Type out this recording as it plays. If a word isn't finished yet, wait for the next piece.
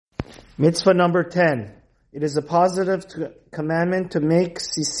Mitzvah number 10. It is a positive commandment to make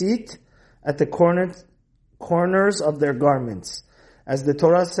sisit at the corners of their garments. As the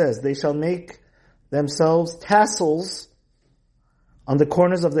Torah says, they shall make themselves tassels on the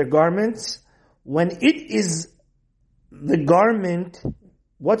corners of their garments. When it is the garment,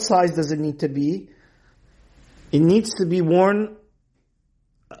 what size does it need to be? It needs to be worn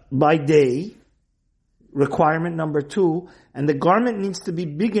by day, requirement number 2, and the garment needs to be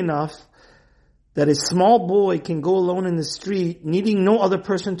big enough that a small boy can go alone in the street, needing no other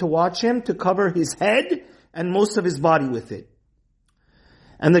person to watch him, to cover his head and most of his body with it.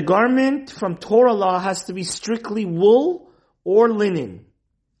 And the garment from Torah law has to be strictly wool or linen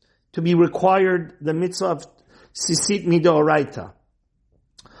to be required, the mitzvah of Sisit midoraita.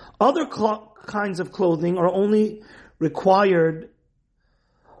 Other kinds of clothing are only required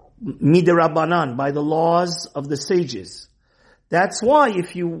midirabanan, by the laws of the sages. That's why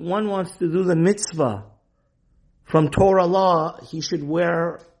if one wants to do the mitzvah from Torah law, he should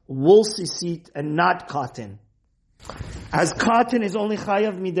wear wool sisit and not cotton. As cotton is only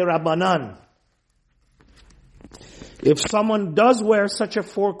chayav midirabanan. If someone does wear such a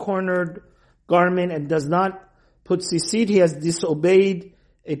 4-cornered garment and does not put sisit, he has disobeyed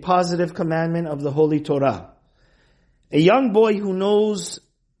a positive commandment of the Holy Torah. A young boy who knows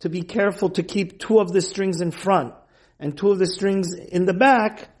to be careful to keep 2 of the strings in front and 2 of the strings in the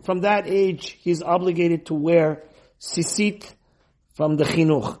back, from that age, he's obligated to wear sisit from the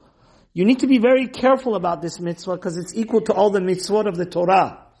chinuch. You need to be very careful about this mitzvah because it's equal to all the mitzvot of the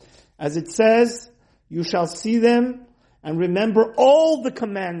Torah. As it says, you shall see them and remember all the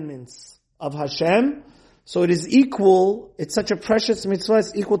commandments of Hashem. So it is equal, it's such a precious mitzvah,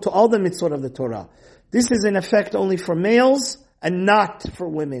 it's equal to all the mitzvot of the Torah. This is in effect only for males and not for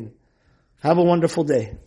women. Have a wonderful day.